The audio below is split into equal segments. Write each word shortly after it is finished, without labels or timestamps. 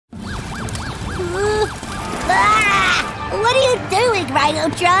Rhino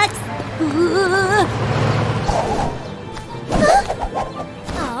trucks!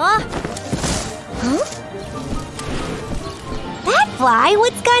 Aw. Huh? That fly,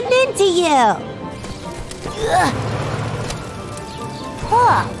 what's gotten into you?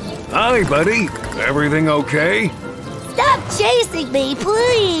 Huh. Hi, buddy. Everything okay? Stop chasing me,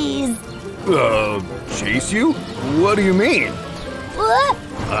 please! Chase you? What do you mean? What?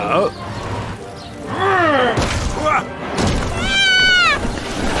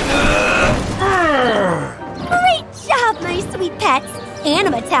 Great job, my sweet pets!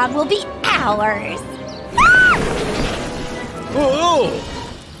 Animatown will be ours! Oh!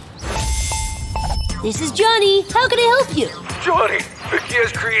 This is Johnny. How can I help you? Johnny, he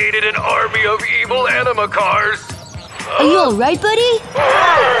has created an army of evil AnimaCars. Are you all right, buddy?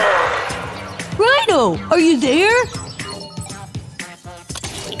 Rhino, are you there?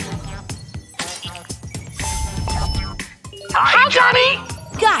 Hi, Johnny!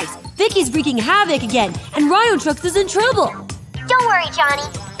 Guys, Vicky's wreaking havoc again, and Rhino Trucks is in trouble. Don't worry, Johnny.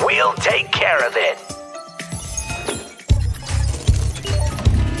 We'll take care of it.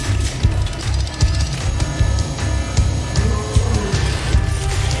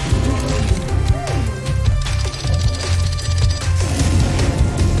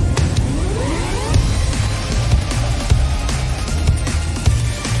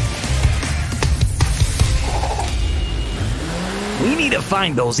 We need to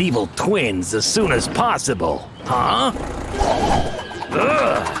find those evil twins as soon as possible, huh?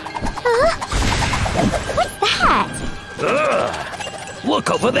 What's that?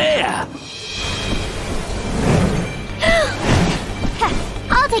 Look over there!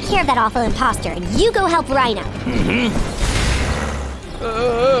 I'll take care of that awful imposter, and you go help Rhino.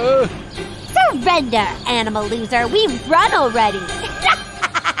 Surrender, animal loser. We've run already.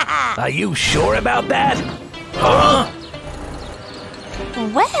 Are you sure about that? Huh?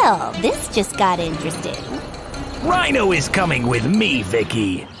 Well, this just got interesting. Rhino is coming with me,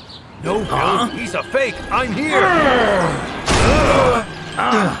 Vicky. No, Bill, he's a fake. I'm here.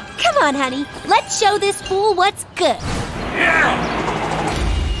 Come on, honey. Let's show this fool what's good.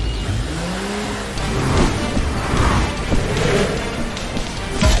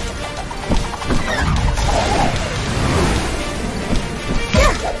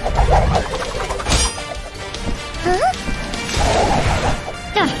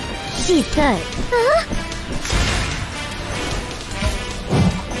 She's good.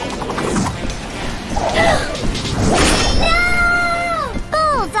 No!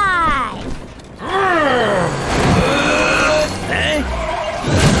 Bullseye!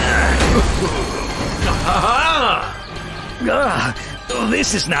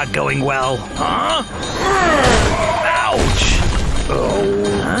 This is not going well, huh? Ouch!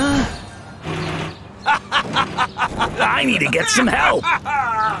 Huh? I need to get some help.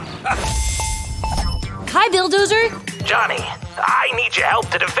 Hi, Bulldozer. Johnny, I need your help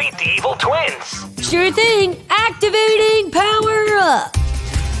to defeat the evil twins. Sure thing. Activating power up.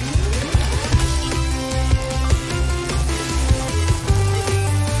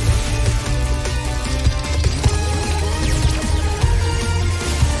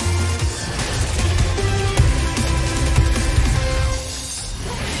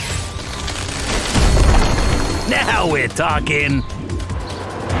 Now we're talking.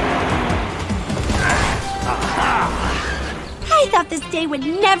 I thought this day would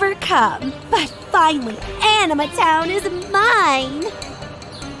never come, but finally, Animatown is mine.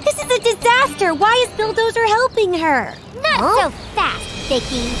 This is a disaster. Why is Bulldozer helping her? Not so fast,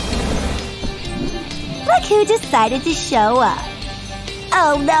 Vicky. Look who decided to show up.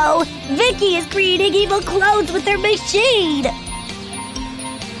 Oh no, Vicky is creating evil clones with her machine.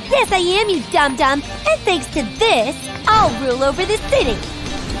 Yes, I am, you dum-dum. And thanks to this, I'll rule over the city.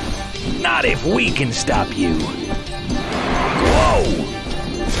 Not if we can stop you. Whoa!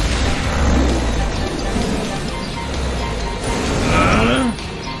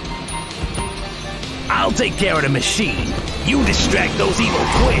 I'll take care of the machine. You distract those evil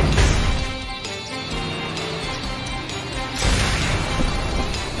twins.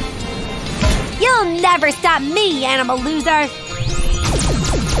 You'll never stop me, animal loser.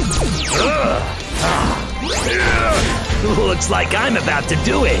 Looks like I'm about to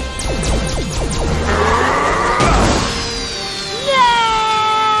do it. No!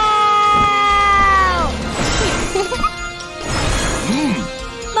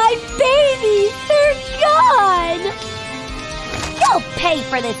 My babies, they're gone! You'll pay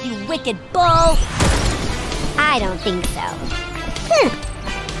for this, you wicked bull! I don't think so.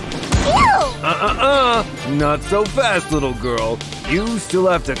 Ew! Not so fast, little girl. You still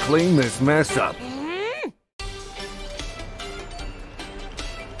have to clean this mess up.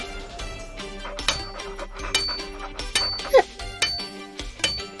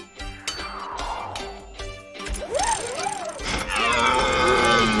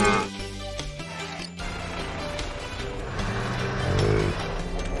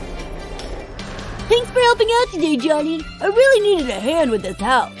 helping out today, Johnny. I really needed a hand with this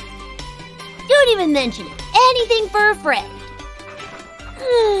house. Don't even mention it. Anything for a friend.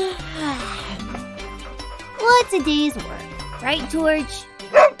 What's a day's work? Right, Torch?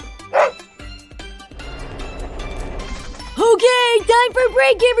 Okay, time for a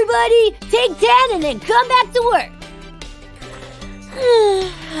break, everybody! Take 10 and then come back to work.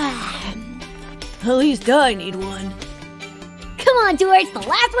 At least I need one. Come on, Torch, the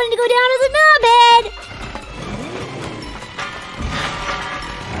last one to go down is a knobhead!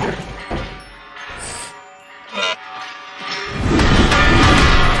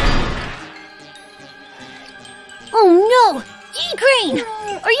 Oh no! G-Crane!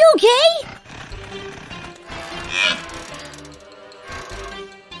 Are you okay?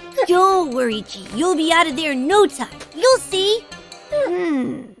 Don't worry, G. You'll be out of there in no time. You'll see.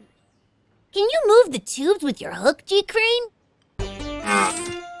 Can you move the tubes with your hook, G-Crane?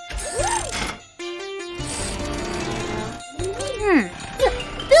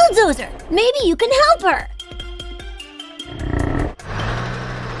 Bulldozer! Maybe you can help her!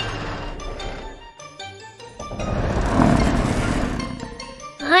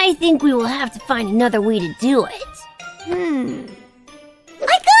 I think we will have to find another way to do it. I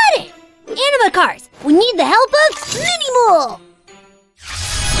got it! AnimaCars! We need the help of Minimul!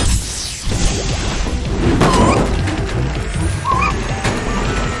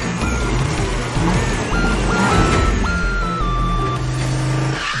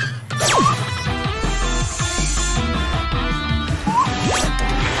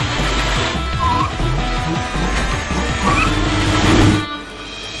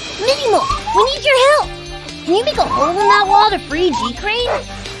 Minimul, we need your help! Can you make a hole in that wall to free G-Crane?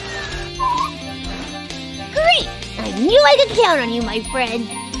 Great! I knew I could count on you, my friend.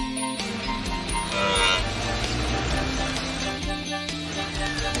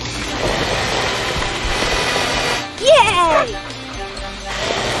 Yay!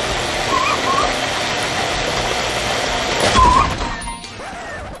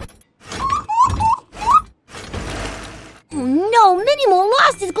 Oh no, Minimul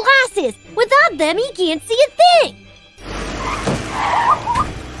lost his glasses! Without them, he can't see a thing!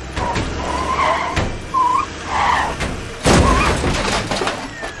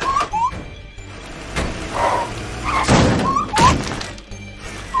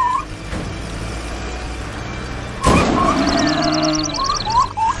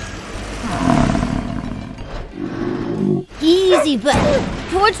 Easy, buddy.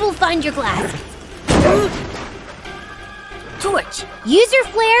 Torch will find your glasses. Torch, use your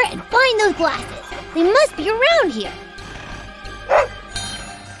flare and find those glasses. They must be around here.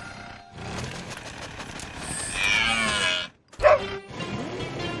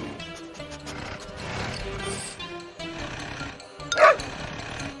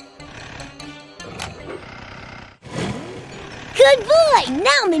 Good boy!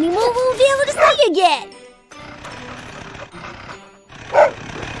 Now Minimul will be able to see again.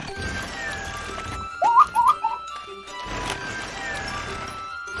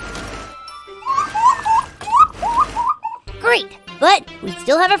 Great, but we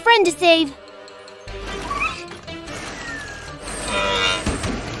still have a friend to save.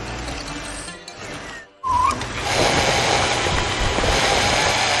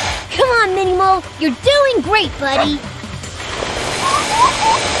 Come on, Minimul, you're doing great, buddy.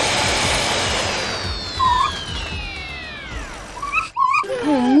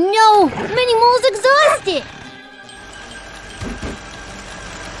 Oh no, Minimul's exhausted.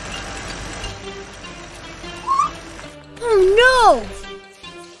 Oh no!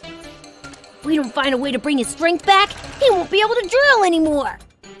 If we don't find a way to bring his strength back, he won't be able to drill anymore.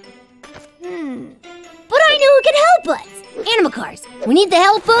 But I know who can help us! AnimaCars, we need the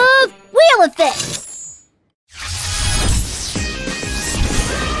help of Wheel Effect!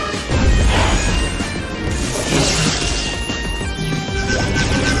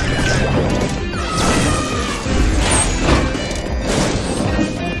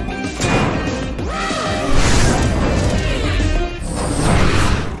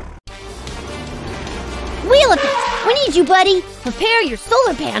 Wheel Effect, we need you, buddy. Prepare your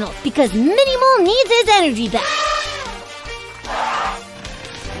solar panels because Minimul needs his energy back.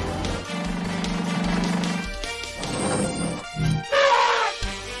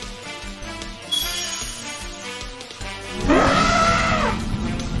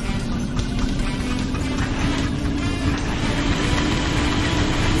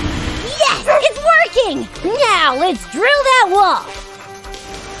 Yes, it's working! Now let's drill that wall.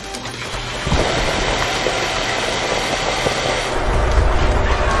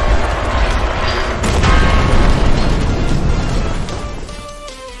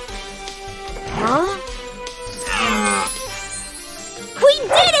 Huh?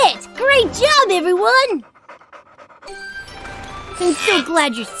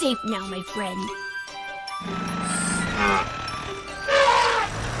 glad you're safe now, my friend.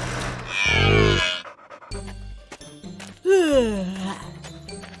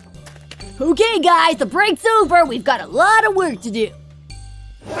 Okay, guys, the break's over. We've got a lot of work to do.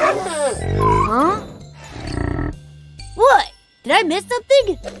 Huh? What? Did I miss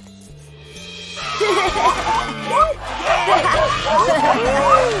something?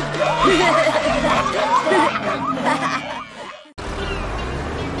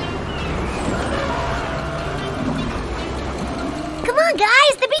 Come on,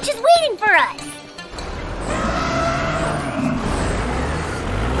 guys! The beach is waiting for us!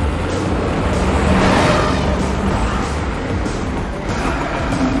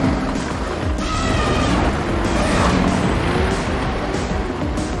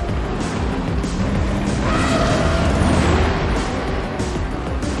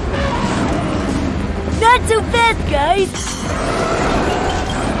 Not so fast, guys!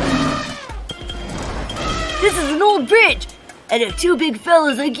 This is an old bridge, and if two big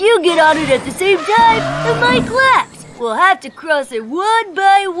fellas like you get on it at the same time, it might collapse. We'll have to cross it one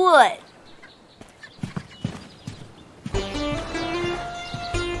by one.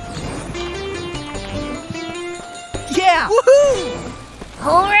 Yeah! Woohoo!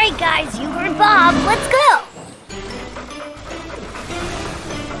 All right, guys, you heard Bob. Let's go!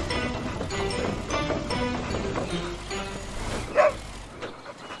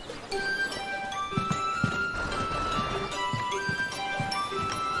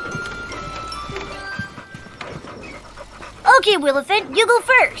 Okay, Willifant, you go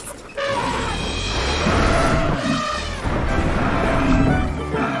first.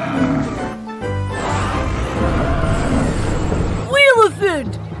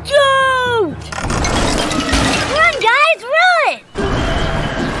 Willifant, don't! Run, guys, run!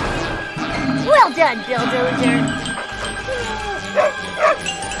 Well done, Bulldozer.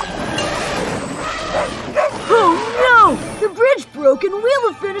 Oh no! The bridge broke and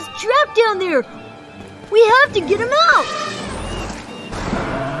Willifant is trapped down there. We have to get him out.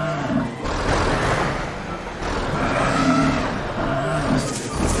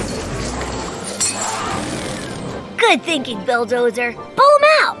 Good thinking, Bulldozer. Pull him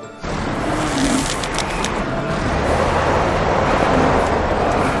out!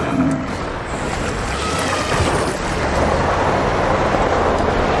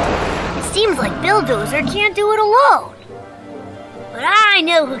 Seems like Bulldozer can't do it alone. But I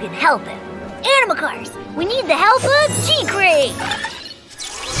know who can help him. AnimaCars, we need the help of G-Crate!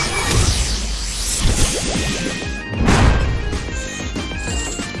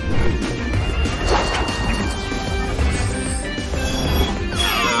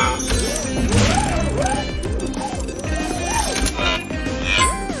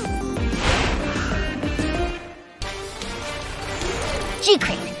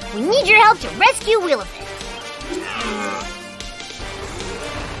 G-Crate, we need your help to rescue Willifant.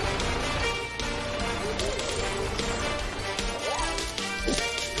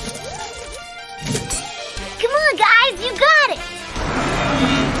 Come on, guys, you got it!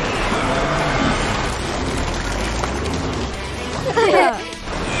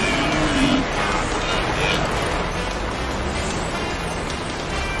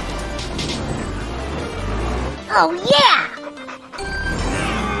 Oh, yeah!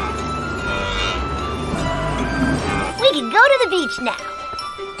 We can go to the beach now.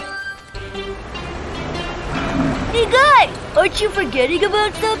 Hey guys, aren't you forgetting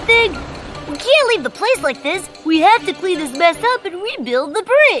about something? We can't leave the place like this. We have to clean this mess up and rebuild the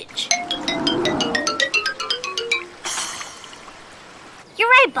bridge. You're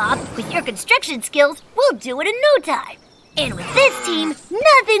right, Bob. With your construction skills, we'll do it in no time. And with this team,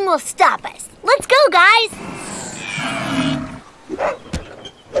 nothing will stop us. Let's go, guys!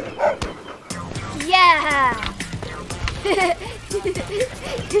 Yeah!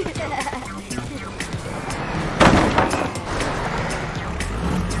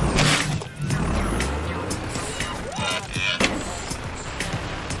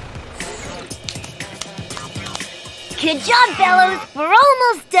 Good job, fellows. We're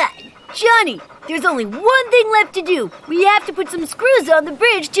almost done. Johnny, there's only one thing left to do. We have to put some screws on the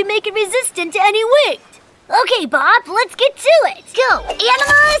bridge to make it resistant to any weight. Okay, Bob, let's get to it. Go,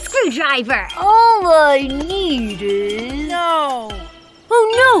 Anima Screwdriver. All I need is... No! Oh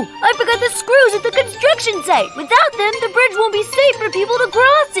no! I forgot the screws at the construction site. Without them, the bridge won't be safe for people to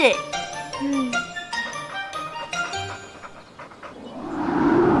cross it.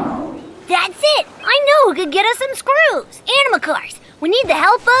 That's it. I know who could get us some screws. AnimaCars. We need the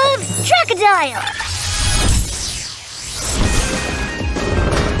help of Crocodile.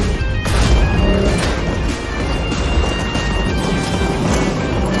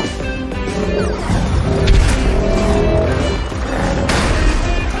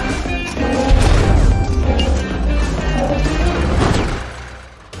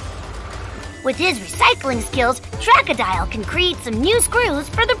 recycling skills, Tracodile can create some new screws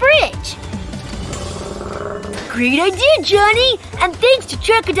for the bridge. Great idea, Johnny! And thanks to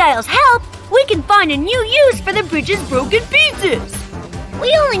Tracodile's help, we can find a new use for the bridge's broken pieces.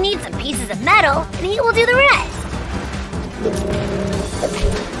 We only need some pieces of metal, and he will do the rest.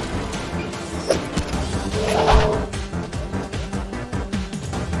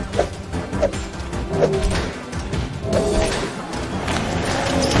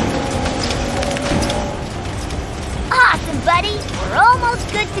 Awesome, buddy! We're almost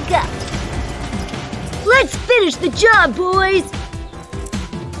good to go. Let's finish the job, boys!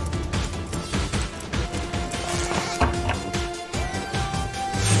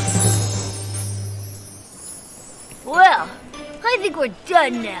 Well, I think we're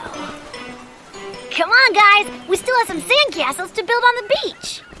done now. Come on, guys! We still have some sandcastles to build on the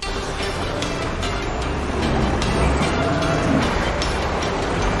beach.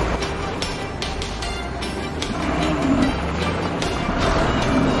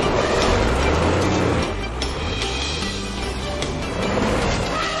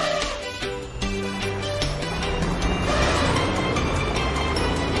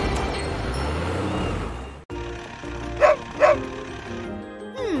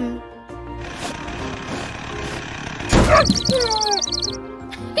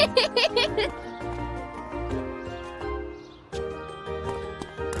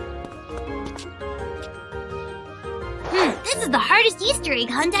 This is the hardest Easter egg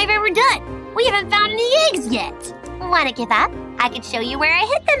hunt I've ever done. We haven't found any eggs yet. Wanna give up? I can show you where I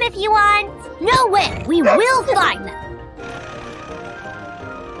hid them if you want. No way! We will find them!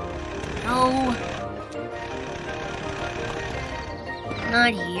 No.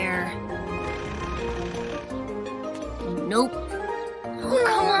 Not here. Nope. Oh,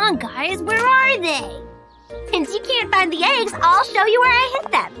 come on, guys. Where are they? Since you can't find the eggs, I'll show you where I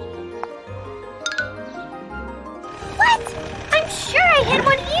hid them. What? I'm sure I hid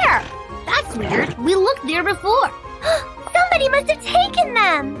one here. That's weird. We looked there before. Somebody must have taken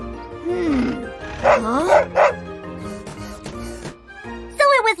them. Huh? So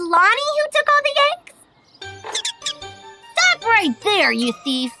it was Lonnie who took all the eggs? Stop right there, you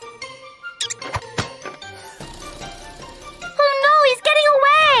thief. Oh no, he's getting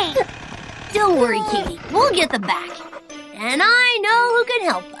away. Don't worry, Katie. We'll get them back. And I know who can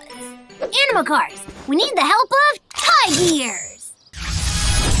help us. AnimaCars, we need the help of Tigers.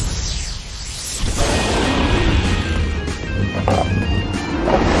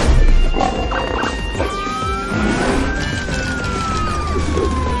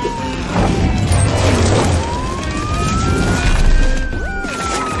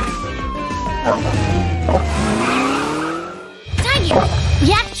 Tiger, we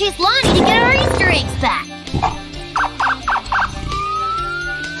have to chase Lonnie to get our Easter eggs back.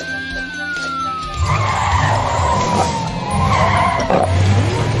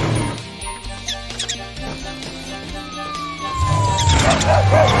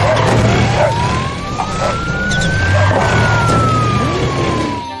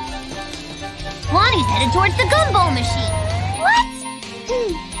 Lonnie's headed towards the gumball machine. What?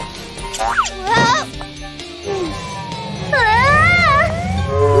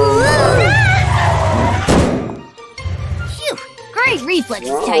 Phew! Great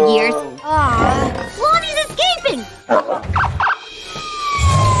reflexes, Tigers. Lonnie's escaping!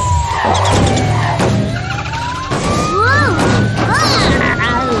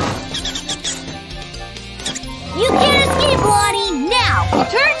 You can't escape, Lonnie! Now,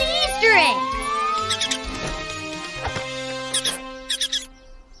 return the Easter egg!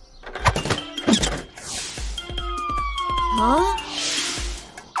 Huh?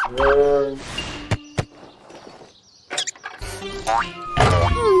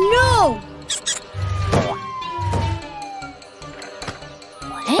 Oh no!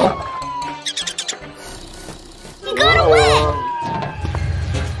 What? You got away!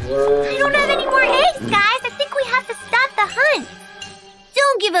 I don't have any more eggs, guys. I think we have to stop the hunt.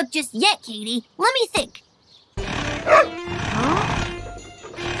 Don't give up just yet, Katie. Let me think.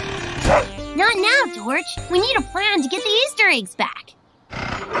 Not now, George. We need a plan to get the Easter eggs back.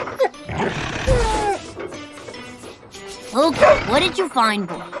 Okay, what did you find,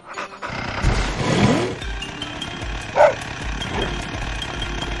 boy?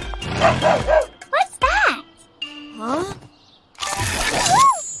 What's that? Huh?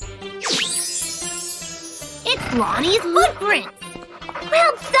 It's Lonnie's footprints.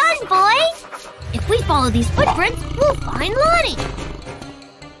 Well done, boys. If we follow these footprints, we'll find Lonnie.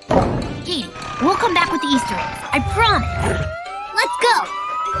 Katie, we'll come back with the Easter eggs. I promise. Let's go.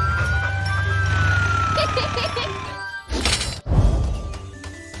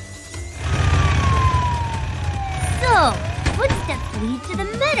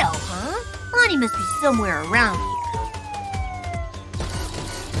 Lonnie must be somewhere around here.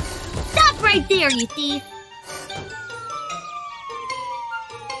 Stop right there, you thief!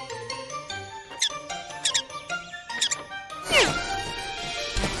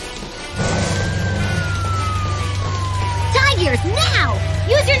 Tigers, now!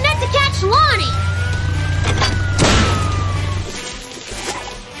 Use your net to catch Lonnie!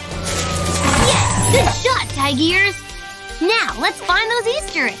 Yes, good shot, Tigers! Now, let's find those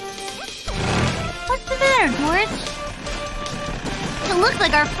Easter eggs. What's the matter, Torch? It looks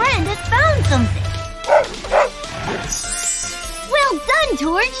like our friend has found something. Well done,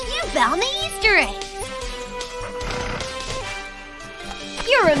 Torch! You found the Easter egg!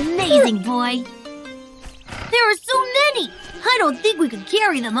 You're amazing, boy! There are so many! I don't think we could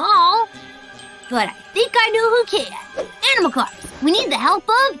carry them all. But I think I know who can. AnimaCars, we need the help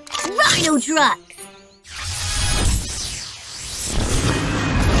of Rhino Trucks!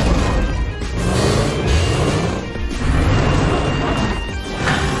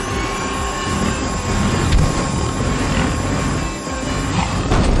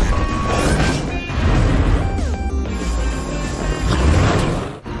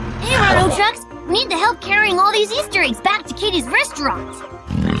 Trucks, we need the help carrying all these Easter eggs back to Katie's restaurant.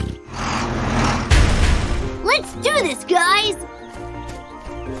 Let's do this, guys!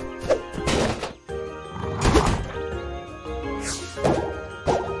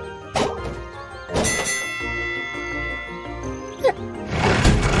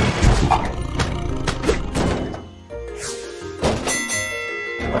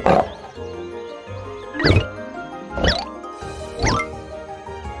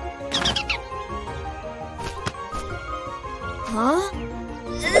 Huh?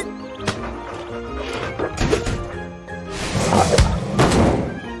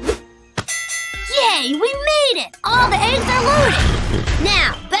 Yay, we made it! All the eggs are loaded!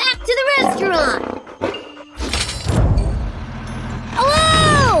 Now, back to the restaurant!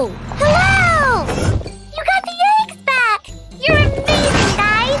 Hello! Hello! You got the eggs back! You're amazing,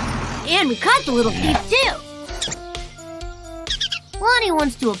 guys! And we caught the little thief, too! Lonnie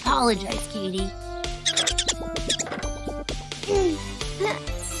wants to apologize, Katie.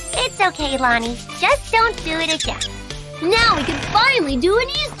 It's okay, Lonnie. Just don't do it again. Now we can finally do an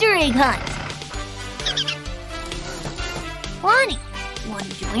Easter egg hunt. Lonnie, want to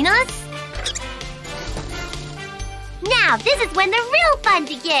join us? Now, this is when the real fun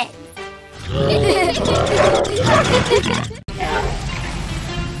begins.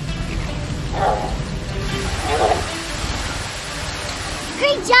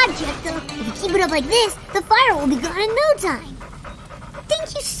 Great job, Jethro. If you keep it up like this, the fire will be gone in no time.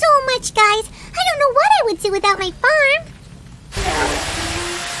 Thank you so much, guys. I don't know what I would do without my farm.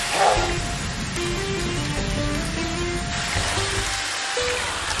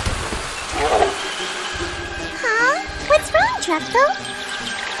 Huh? What's wrong, Truckle?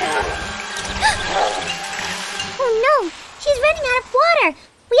 Oh no, she's running out of water.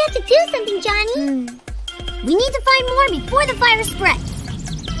 We have to do something, Johnny. We need to find more before the fire spreads.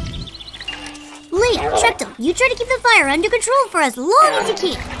 Leah, Truckle, you try to keep the fire under control for as long as you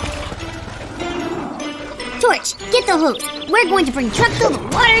can. Torch, get the hose. We're going to bring Truckle the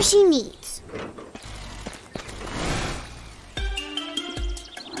water she needs.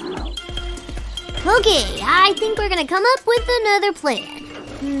 Okay, I think we're gonna come up with another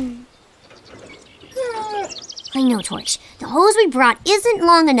plan. I know, Torch. The hose we brought isn't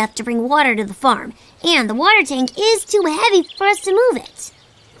long enough to bring water to the farm, and the water tank is too heavy for us to move it.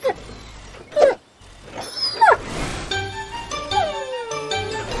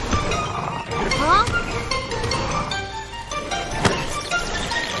 Huh?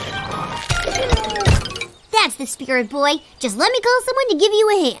 That's the spirit, boy. Just let me call someone to give you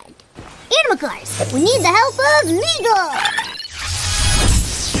a hand. AnimaCars, we need the help of Meagle!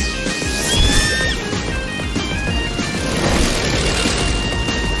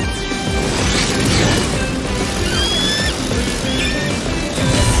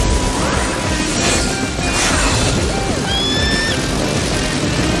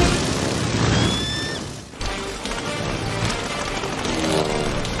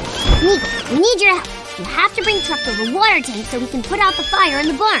 We need your help. You have to bring Truckle the water tank so we can put out the fire in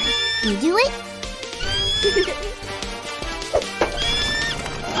the barn. Can you do it?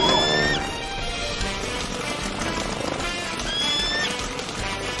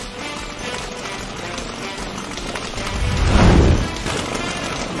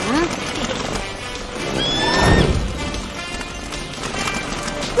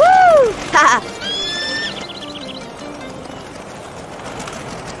 Woo! Ha!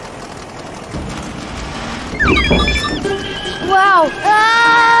 Wow!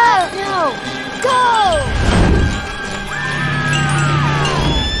 Ah! No!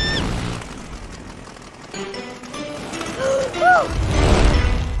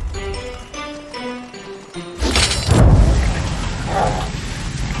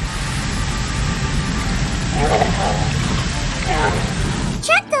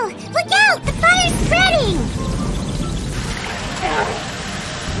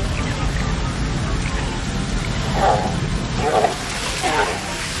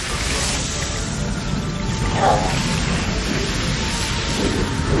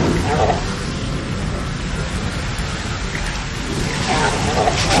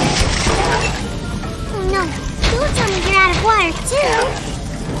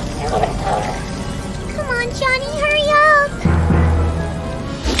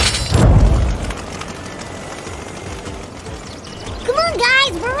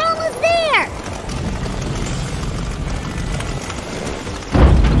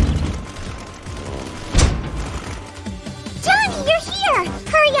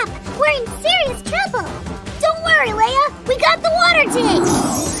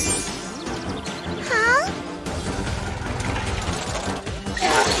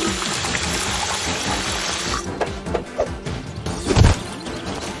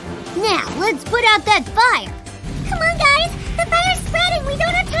 put out that fire. Come on, guys. The fire's spreading. We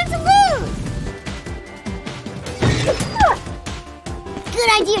don't have time to lose. Good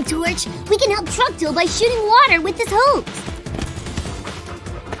idea, Torch. We can help Trucktail by shooting water with this hose.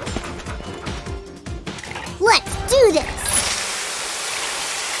 Let's do this.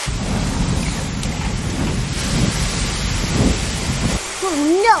 Oh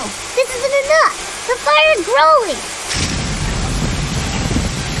no, this isn't enough. The fire's growing.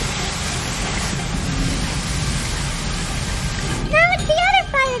 Now it's the other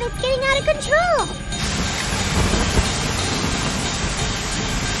fire that's getting out of control.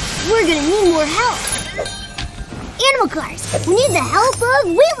 We're gonna need more help. AnimaCars, we need the help of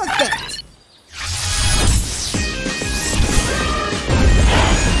Wheel-A-Fit.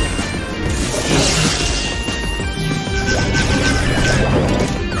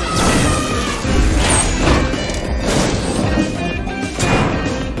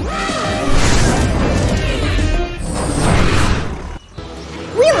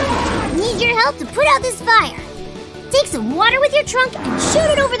 Wheel-A-Fit, need your help to put out this fire. Take some water with your trunk and shoot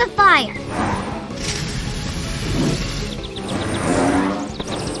it over the fire.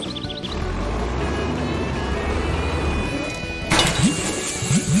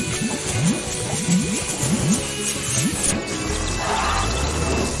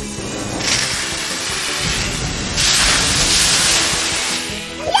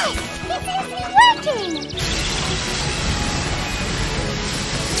 Yes! This is working!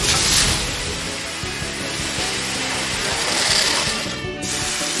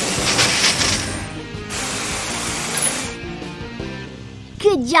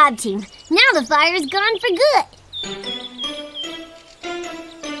 Good job, team. Now the fire is gone for good.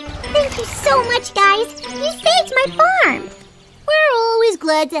 Thank you so much, guys. You saved my farm. We're always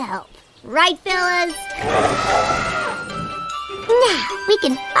glad to help. Right, fellas? Now we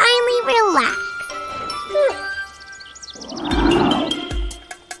can finally relax.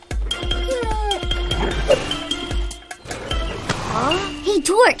 Hey,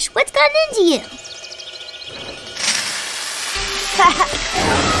 Torch, what's gotten into you?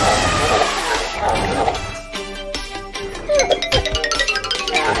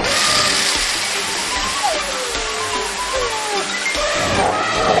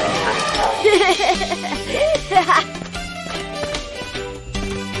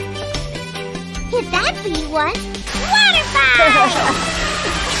 If that's what you want, water fight!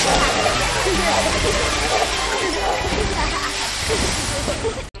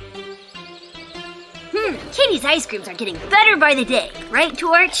 Kitty's ice creams are getting better by the day, right,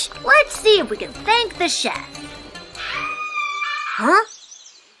 Torch? Let's see if we can thank the chef. Huh?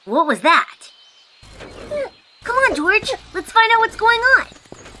 What was that? Come on, Torch. Let's find out what's going on.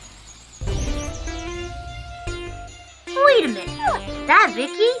 Wait a minute. That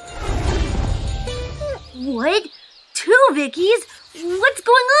Vicky? What? Two Vickies? What's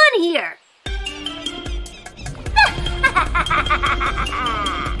going on here?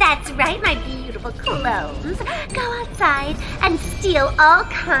 That's right, my beautiful clones. Go outside and steal all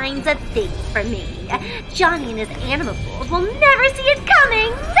kinds of things from me. Johnny and his animal fools will never see it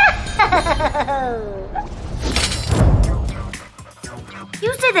coming.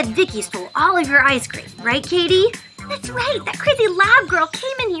 You said that Vicky stole all of your ice cream, right, Katie? That's right. That crazy lab girl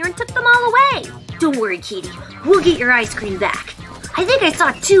came in here and took them all away. Don't worry, Katie. We'll get your ice cream back. I think I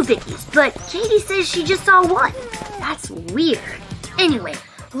saw two Vickies, but Katie says she just saw one. That's weird. Anyway,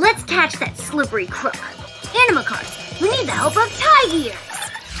 let's catch that slippery crook. AnimaCars, we need the help of Tigers.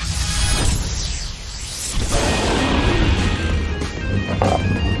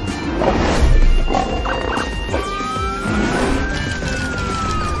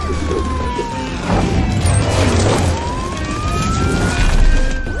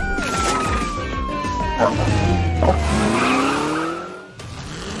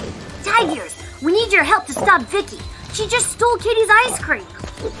 Tigers, we need your help to stop Vicky. She just stole Kitty's ice cream.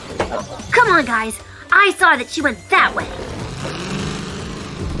 Come on, guys. I saw that she went that way.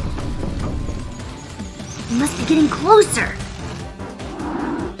 We must be getting closer.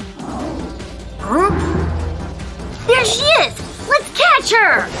 Huh? There she is! Let's catch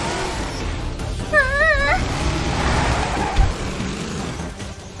her!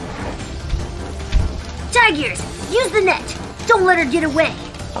 Tigers, use the net. Don't let her get away.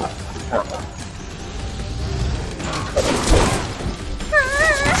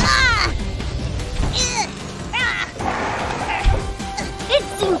 It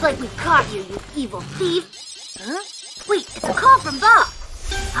seems like we've caught you, you evil thief. Huh? Wait, it's a call from Bob.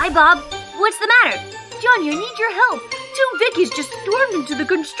 Hi, Bob. What's the matter? Johnny, I need your help. Two Vickies just stormed into the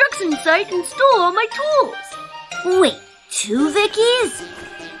construction site and stole all my tools. Wait, two Vickies?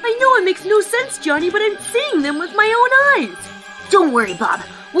 I know it makes no sense, Johnny, but I'm seeing them with my own eyes. Don't worry, Bob.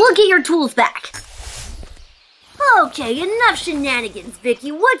 We'll get your tools back. Okay, enough shenanigans,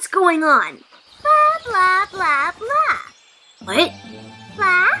 Vicky. What's going on? Blah, blah, blah, blah. What?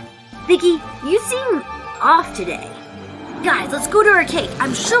 Blah? Vicky, you seem off today. Guys, let's go to our cave.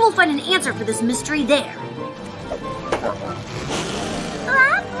 I'm sure we'll find an answer for this mystery there.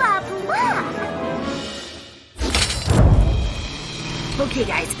 Blah, blah, blah. Okay,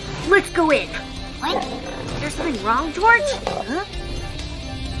 guys, let's go in. What? Is there something wrong, George? Huh?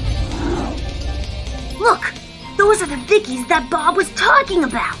 Look, those are the Vickies that Bob was talking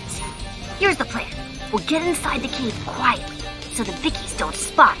about. Here's the plan. We'll get inside the cave quietly so the Vickies don't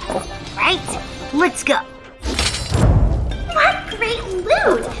spot us, right? Let's go. What great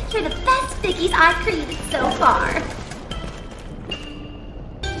loot! You're the best Vickies I've created so far.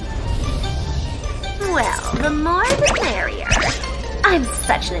 Well, the more the merrier. I'm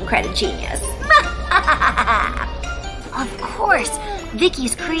such an incredible genius. Of course,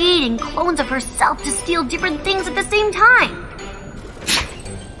 Vicky's creating clones of herself to steal different things at the same time.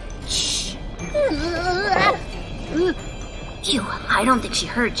 Shh. Phew, I don't think she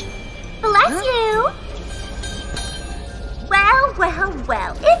heard you. Bless you! Well, well,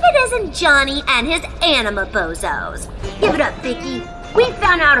 well, if it isn't Johnny and his anima bozos. Give it up, Vicky. We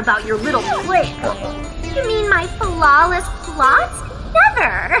found out about your little plan. You mean my flawless plot?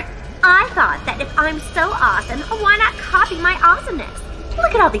 Never! I thought that if I'm so awesome, why not copy my awesomeness?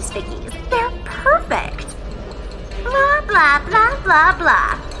 Look at all these Vickies. They're perfect. Blah, blah, blah, blah,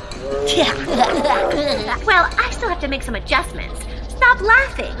 blah. Well, I still have to make some adjustments. Stop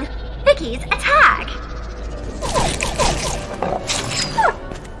laughing. Vickies, attack!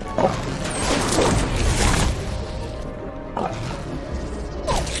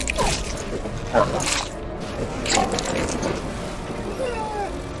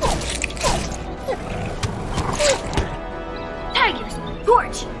 Tigers!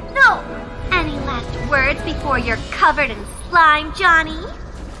 Gorge! No! Any last words before you're covered in slime, Johnny?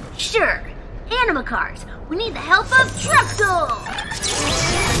 Sure. AnimaCars, we need the help of Truxel!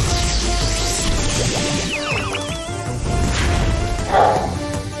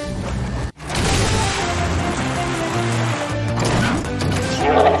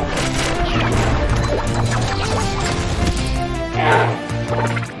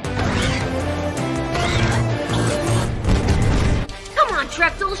 Come on,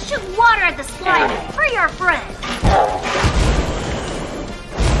 Truxel, shoot water at the slime and free our friend!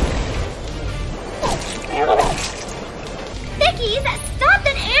 Vickies, stop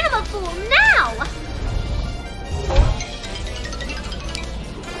that anima fool now!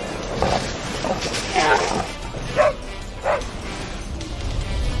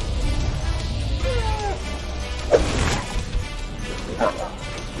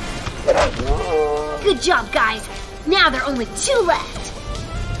 Good job, guys. Now there are only 2 left.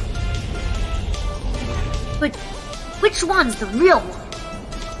 But which one's the real one?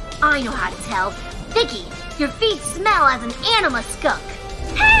 I know how to tell. Vicky, your feet smell as an anima skunk.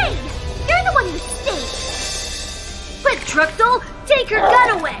 Hey! You're the one who stinks! Quick, Truxel, take her gun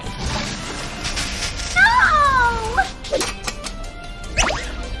away. No!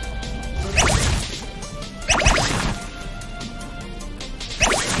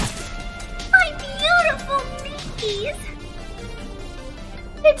 My beautiful Vickies!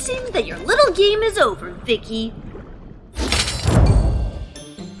 It seems that your little game is over, Vicky.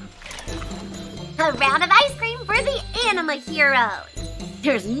 A round of ice cream for the anima heroes!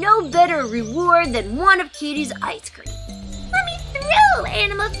 There's no better reward than one of Katie's ice cream. Let me through,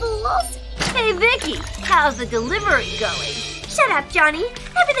 anima fools! Hey, Vicky, how's the delivery going? Shut up, Johnny.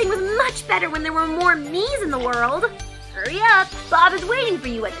 Everything was much better when there were more me's in the world. Hurry up, Bob is waiting for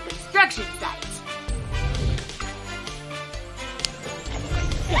you at the construction site.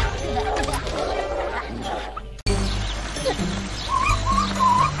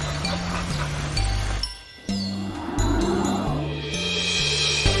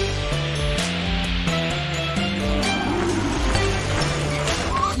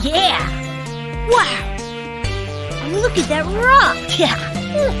 Yeah! Wow! Look at that rock! Yeah!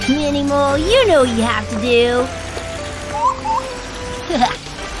 Minimal, you know what you have to do.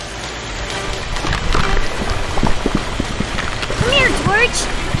 Come here, Torch!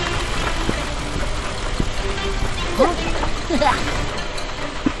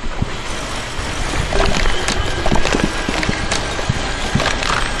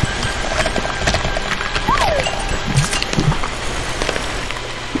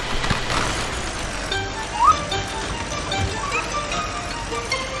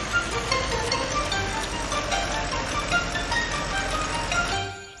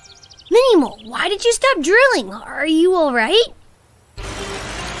 why did you stop drilling? Are you all right?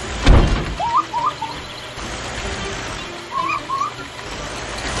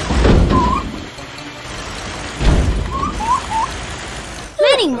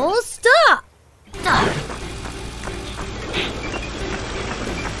 Mini-Mole, stop! Stop.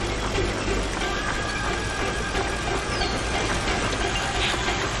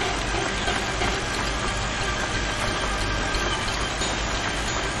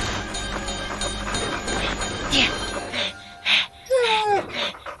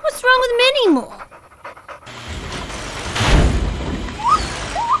 What's wrong with Mini-Mole?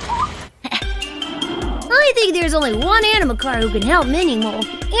 I think there's only one AnimaCar who can help Mini-Mole.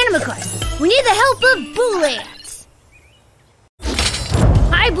 AnimaCars, we need the help of Boolants.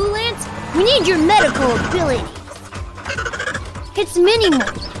 Hi, Boolants. We need your medical abilities. It's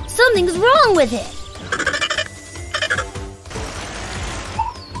Mini-Mole. Something's wrong with it.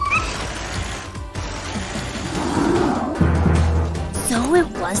 So it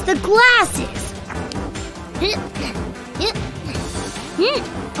was the glasses.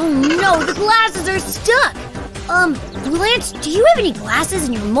 Oh no, the glasses are stuck. Lance, do you have any glasses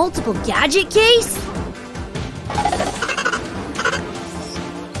in your multiple gadget case?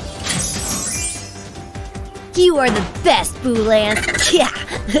 You are the best, Boolance. Yeah.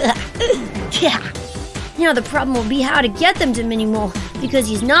 Yeah. Now the problem will be how to get them to Mini-Mole, because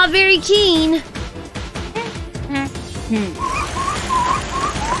he's not very keen.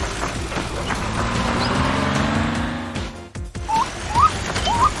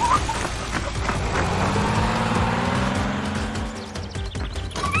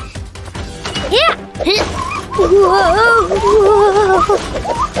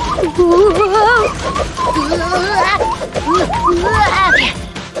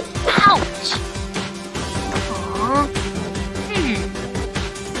 Ouch!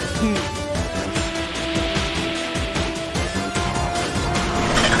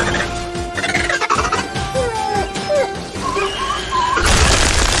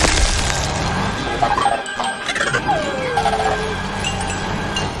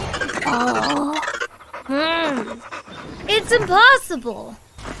 It's impossible.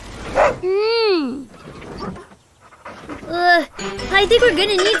 I think we're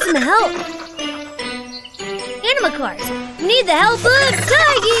gonna need some help. AnimaCars, we need the help of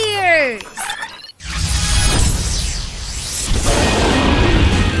tigers!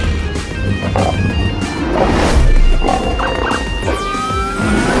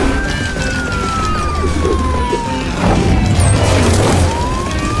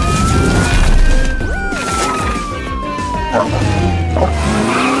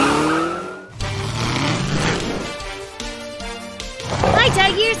 Hi,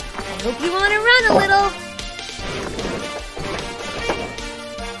 Tigers! I hope you want to run a little.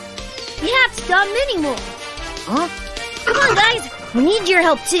 We have to stop Mini-Mole. Huh? Come on, guys! We need your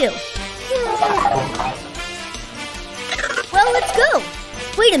help, too. Well, let's go.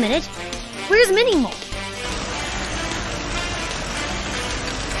 Wait a minute. Where's Mini-Mole?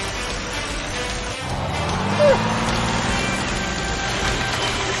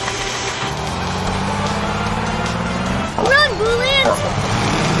 Run, Boolants!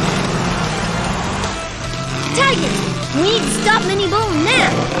 Tigers, we need to stop Mini-Mole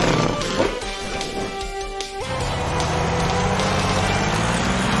now!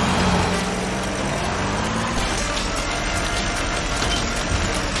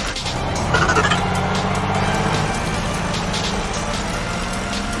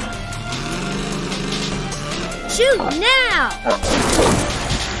 Shoot now!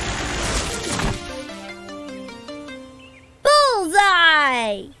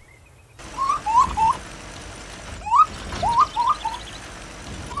 Bullseye!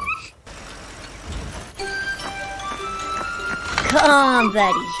 Come on,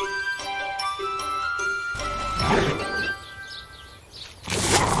 buddy.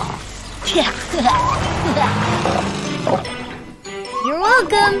 You're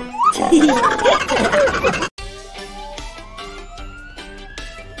welcome.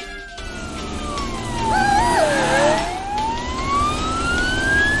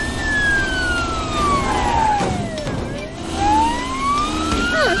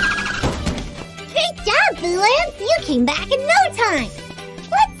 Boolants, you came back in no time.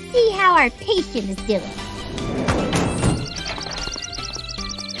 Let's see how our patient is doing.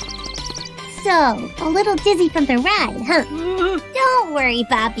 So, a little dizzy from the ride, huh? Don't worry,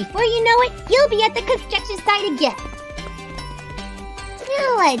 Bob. Before you know it, you'll be at the construction site again.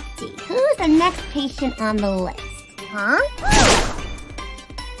 Now let's see. Who's the next patient on the list? Huh?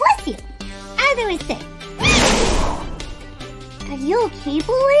 Bless you. As I was saying. Are you okay,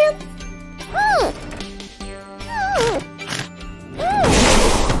 Boolants?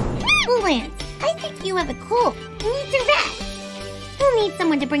 Lance, I think you have a cold. You need to rest. We'll need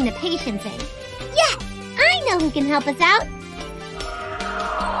someone to bring the patients in. Yes, I know who can help us out.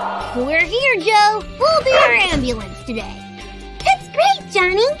 We're here, Joe. We'll be your ambulance today. That's great,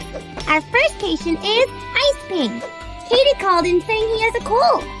 Johnny. Our first patient is Ice Ping. Katie called in saying he has a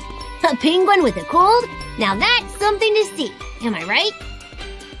cold. A penguin with a cold? Now that's something to see. Am I right?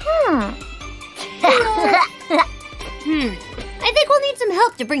 I think we'll need some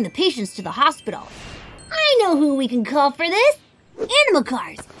help to bring the patients to the hospital. I know who we can call for this.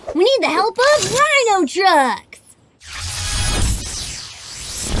 AnimaCars. We need the help of Rhino trucks.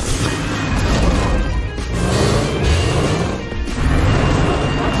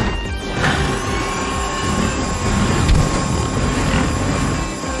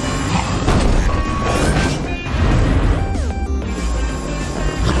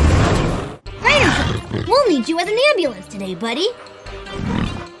 We'll need you as an ambulance today, buddy.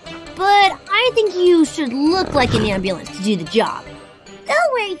 But I think you should look like an ambulance to do the job.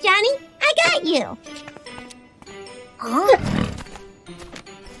 Don't worry, Johnny. I got you. Huh?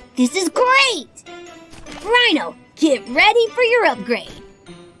 This is great! Rhino, get ready for your upgrade.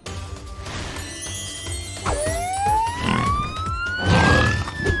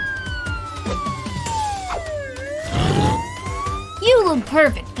 You look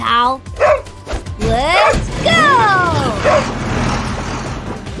perfect, pal. Let's go!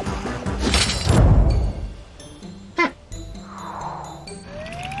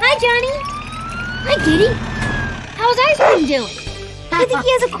 Hi, Johnny. Hi, Kitty. How's Ice Cream doing? I think he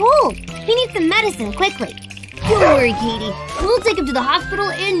has a cold. He needs some medicine quickly. Don't worry, Katie. We'll take him to the hospital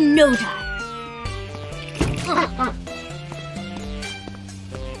in no time.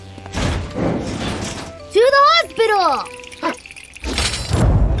 To the hospital!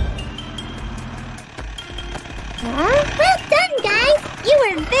 Well done, guys! You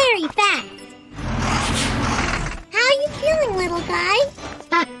were very fast. How are you feeling, little guy?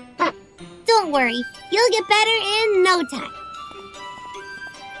 Don't worry. You'll get better in no time.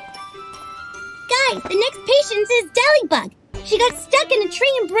 Guys, the next patient is Dellybug. She got stuck in a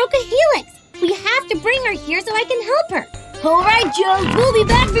tree and broke a helix. We have to bring her here so I can help her. All right, Joe. We'll be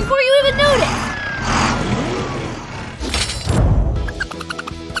back before you even notice.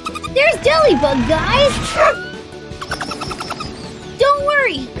 There's Dellybug, guys! Don't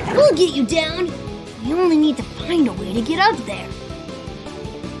worry, we'll get you down. You only need to find a way to get up there.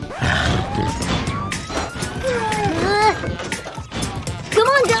 Come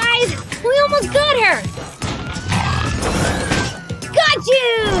on, guys! We almost got her! Got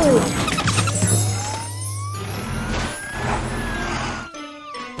you!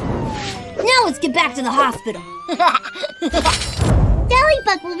 Now let's get back to the hospital.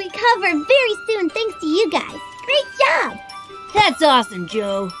 Dellybug will recover very soon thanks to you guys. Great job! That's awesome,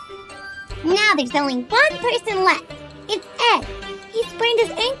 Joe. Now there's only one person left. It's Ed. He sprained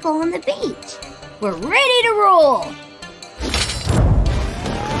his ankle on the beach. We're ready to roll.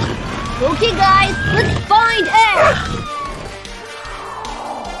 Okay, guys, let's find Ed.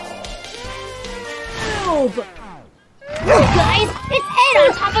 Help! Look, guys, it's Ed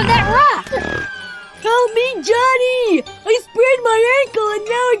on top of that rock. Help me, Johnny! I sprained my ankle and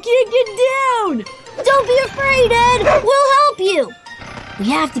now I can't get down! Don't be afraid, Ed! We'll help you! We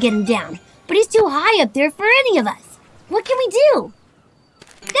have to get him down, but he's too high up there for any of us. What can we do?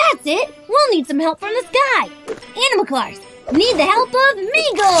 That's it! We'll need some help from the sky! AnimaCars, we need the help of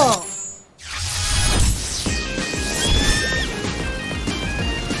Meagle!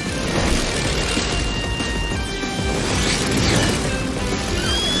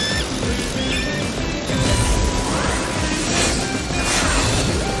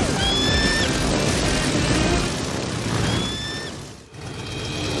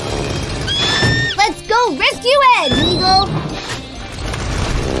 Let's go rescue Ed, Meagle!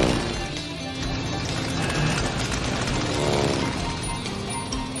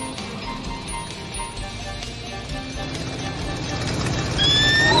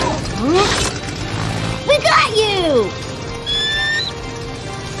 We got you!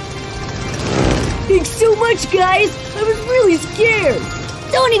 Thanks so much, guys! I was really scared!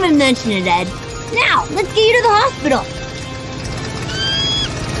 Don't even mention it, Ed. Now, let's get you to the hospital.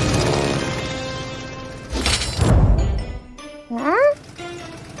 Huh?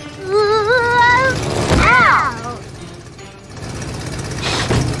 Ow!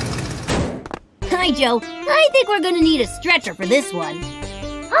 Hi, Joe. I think we're gonna need a stretcher for this one.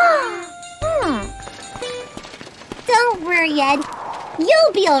 Don't worry, Ed.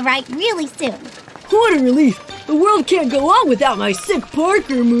 You'll be all right really soon. What a relief! The world can't go on without my sick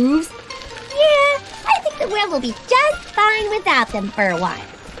Parker moves! the world will be just fine without them for a while.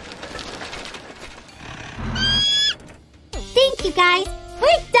 Thank you, guys.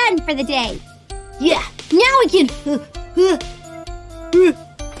 We're done for the day. Yeah, now we can... as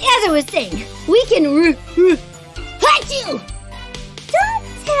I was saying, we can... Achoo! Don't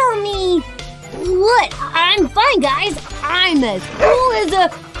tell me. What? I'm fine, guys. I'm as cool as a...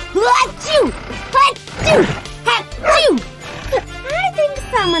 Achoo! Achoo! Achoo! I think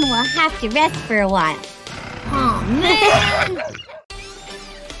someone will have to rest for a while. Oh, man!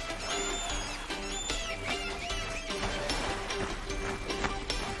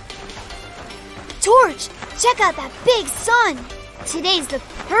 Torch, check out that big sun. Today's the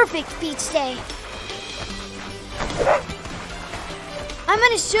perfect beach day. I'm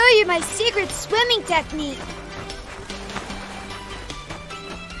gonna show you my secret swimming technique.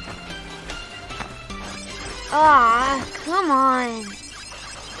 Ah, come on.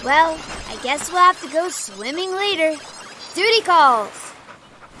 Well, I guess we'll have to go swimming later. Duty calls.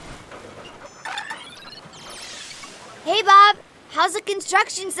 Hey, Bob. How's the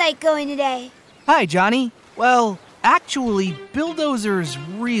construction site going today? Hi, Johnny. Well, actually, Bulldozer's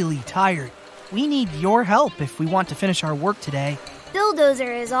really tired. We need your help if we want to finish our work today.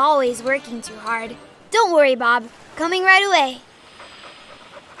 Bulldozer is always working too hard. Don't worry, Bob. Coming right away.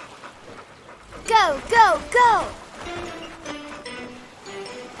 Go, go, go!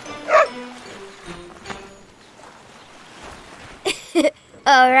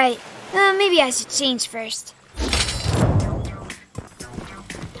 All right. Maybe I should change first.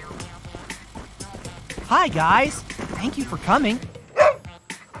 Hi, guys. Thank you for coming.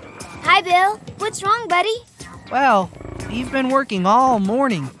 Hi, Bill. What's wrong, buddy? Well, we've been working all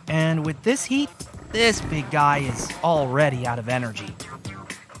morning, and with this heat, this big guy is already out of energy.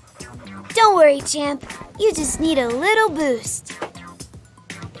 Don't worry, champ. You just need a little boost.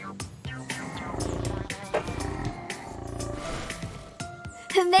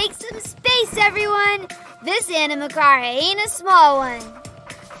 Make some space, everyone. This AnimaCar ain't a small one.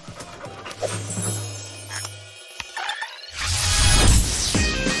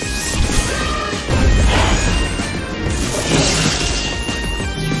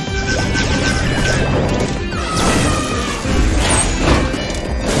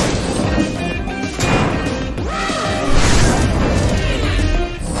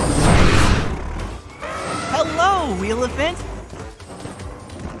 Hello, Wheelephant.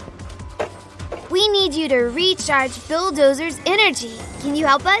 We need you to recharge Bulldozer's energy. Can you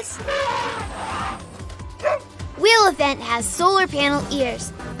help us? Wheelephant has solar panel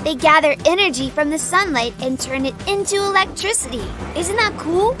ears. They gather energy from the sunlight and turn it into electricity. Isn't that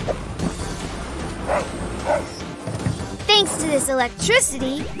cool? Thanks to this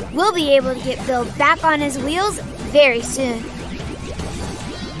electricity, we'll be able to get Bill back on his wheels very soon.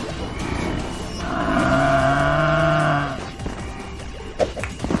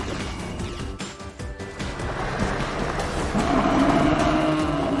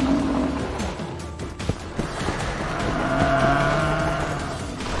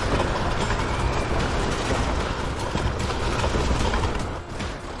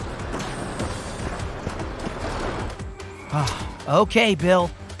 Okay, Bill.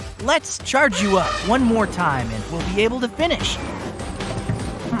 Let's charge you up one more time and we'll be able to finish.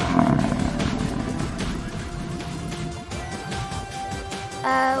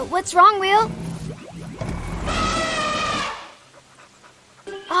 What's wrong, Wheel?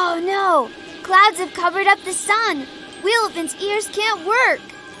 Oh no! Clouds have covered up the sun. Wheelephant's ears can't work.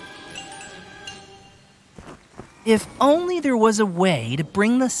 If only there was a way to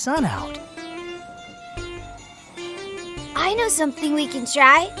bring the sun out. I know something we can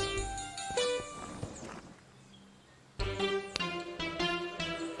try.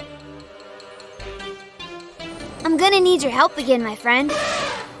 I'm gonna need your help again, my friend.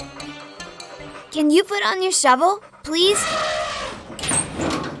 Can you put on your shovel, please?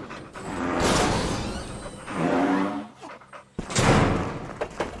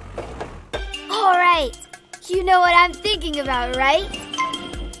 All right. You know what I'm thinking about, right?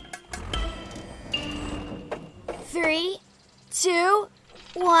 3, 2,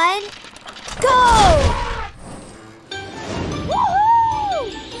 1, go!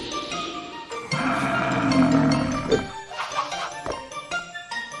 Woohoo!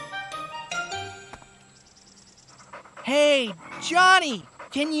 Hey, Johnny,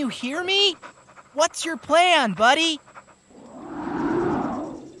 can you hear me? What's your plan, buddy?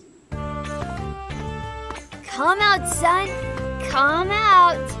 Come out, son. Come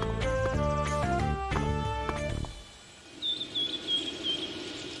out.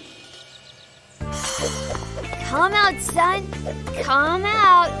 Come out, son. Come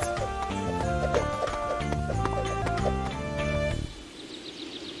out.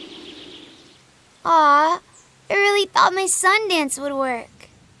 Aw, I really thought my sun dance would work.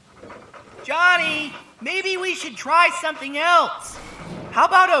 Johnny, maybe we should try something else. How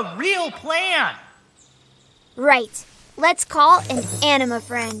about a real plan? Right. Let's call an anima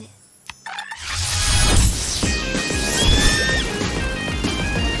friend.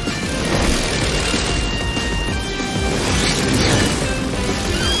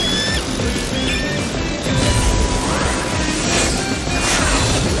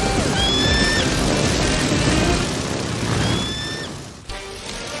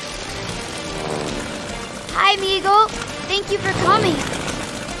 Hi, Meagle. Thank you for coming.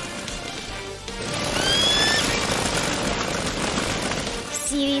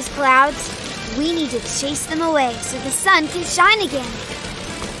 See these clouds? We need to chase them away so the sun can shine again.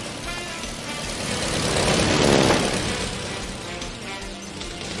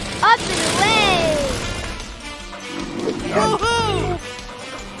 Up and away! Woohoo!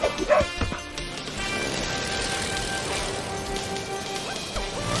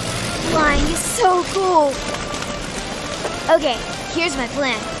 Flying is so cool. Okay, here's my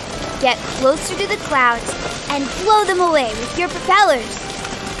plan. Get closer to the clouds and blow them away with your propellers.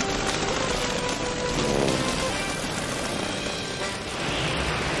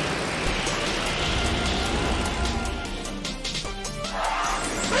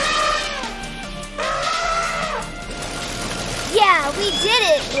 Yeah, we did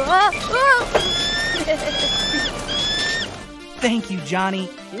it! Thank you, Johnny.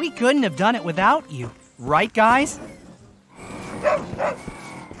 We couldn't have done it without you. Right, guys?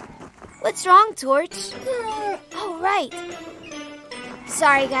 What's wrong, Torch? Oh, right.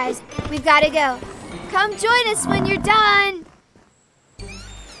 Sorry, guys. We've got to go. Come join us when you're done.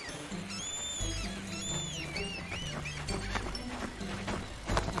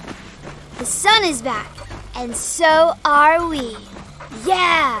 The sun is back, and so are we.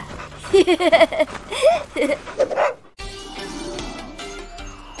 Yeah!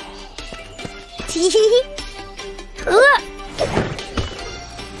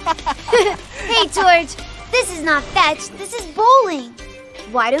 Hey, Torch, this is not fetch, this is bowling.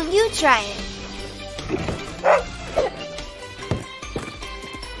 Why don't you try it?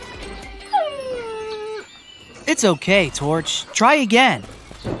 It's okay, Torch. Try again.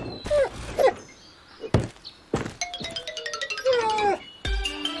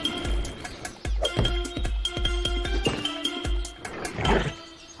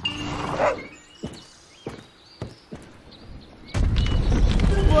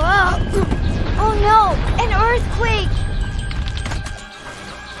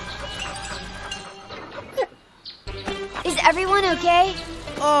 Everyone okay?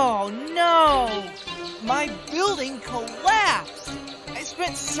 Oh no! My building collapsed! I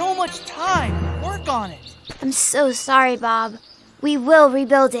spent so much time to work on it. I'm so sorry, Bob. We will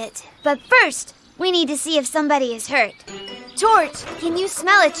rebuild it. But first, we need to see if somebody is hurt. Torch, can you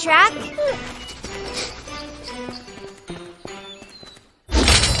smell a track?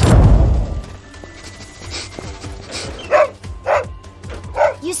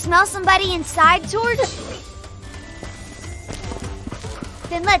 You smell somebody inside, Torch?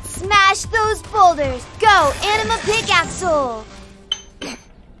 Then let's smash those boulders. Go, Anima Pickaxel!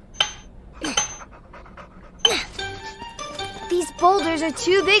 These boulders are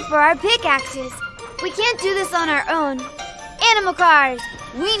too big for our pickaxes. We can't do this on our own. AnimaCars,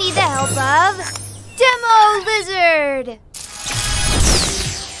 we need the help of Demo Lizard!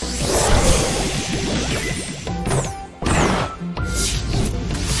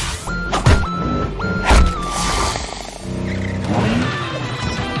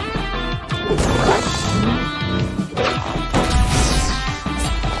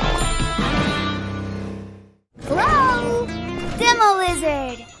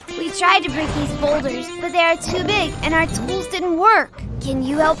 We tried to break these boulders, but they are too big and our tools didn't work. Can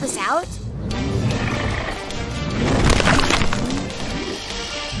you help us out?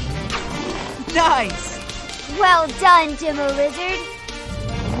 Nice! Well done, Demo Lizard.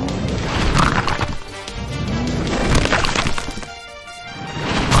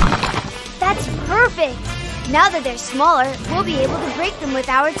 That's perfect! Now that they're smaller, we'll be able to break them with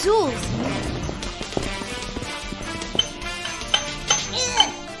our tools.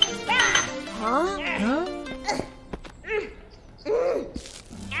 Huh?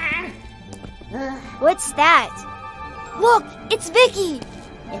 What's that? Look, it's Vicky!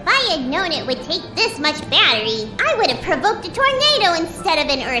 If I had known it would take this much battery, I would have provoked a tornado instead of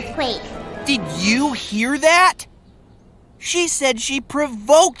an earthquake. Did you hear that? She said she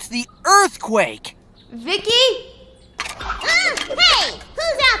provoked the earthquake. Vicky? Hey!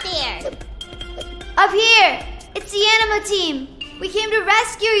 Who's out there? Up here! It's the Anima team! We came to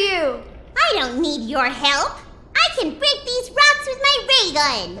rescue you! I don't need your help. I can break these rocks with my ray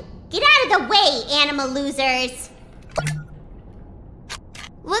gun. Get out of the way, animal losers.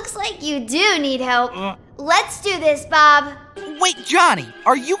 Looks like you do need help. Let's do this, Bob. Wait, Johnny,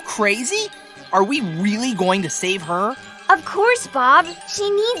 are you crazy? Are we really going to save her? Of course, Bob. She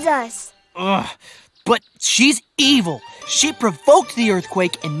needs us. Ugh, but she's evil. She provoked the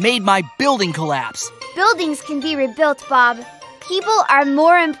earthquake and made my building collapse. Buildings can be rebuilt, Bob. People are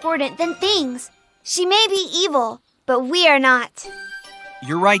more important than things. She may be evil, but we are not.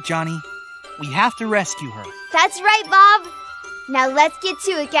 You're right, Johnny. We have to rescue her. That's right, Bob. Now let's get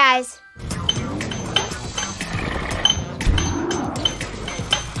to it, guys.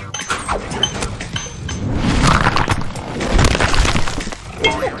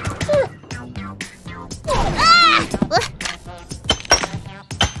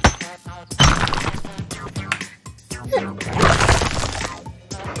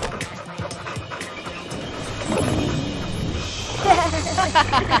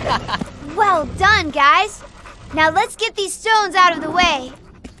 Well done, guys. Now let's get these stones out of the way.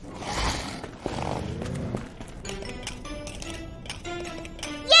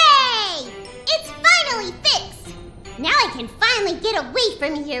 Yay! It's finally fixed! Now I can finally get away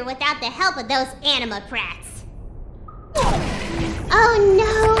from here without the help of those anima prats. Oh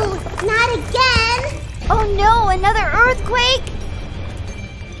no! Not again! Oh no, another earthquake!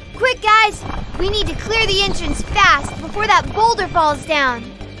 Quick, guys! We need to clear the entrance fast before that boulder falls down.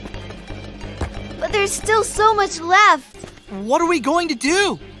 But there's still so much left. What are we going to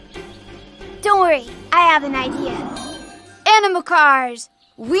do? Don't worry, I have an idea. AnimaCars,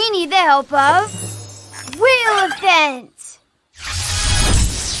 we need the help of Wheel Event.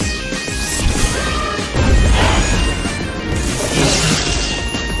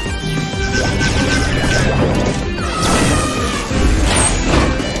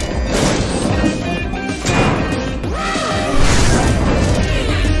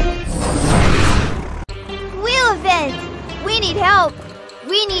 We need help.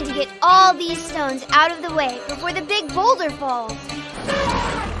 We need to get all these stones out of the way before the big boulder falls.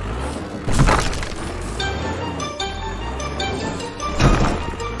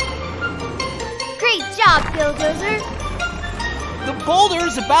 Great job, Bulldozer. The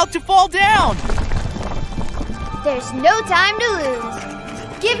boulder's about to fall down. There's no time to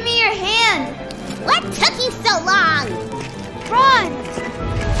lose. Give me your hand. What took you so long? Run!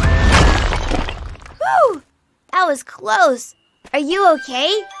 Whew! That was close. Are you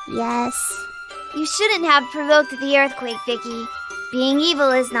okay? Yes. You shouldn't have provoked the earthquake, Vicky. Being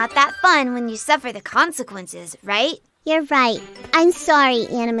evil is not that fun when you suffer the consequences, right? You're right. I'm sorry,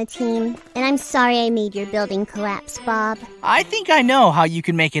 Anima Team. And I'm sorry I made your building collapse, Bob. I think I know how you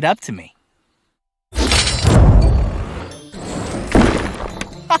can make it up to me.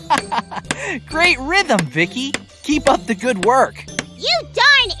 Great rhythm, Vicky. Keep up the good work. You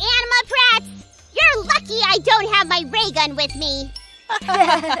darn anima prats! You're lucky I don't have my ray gun with me.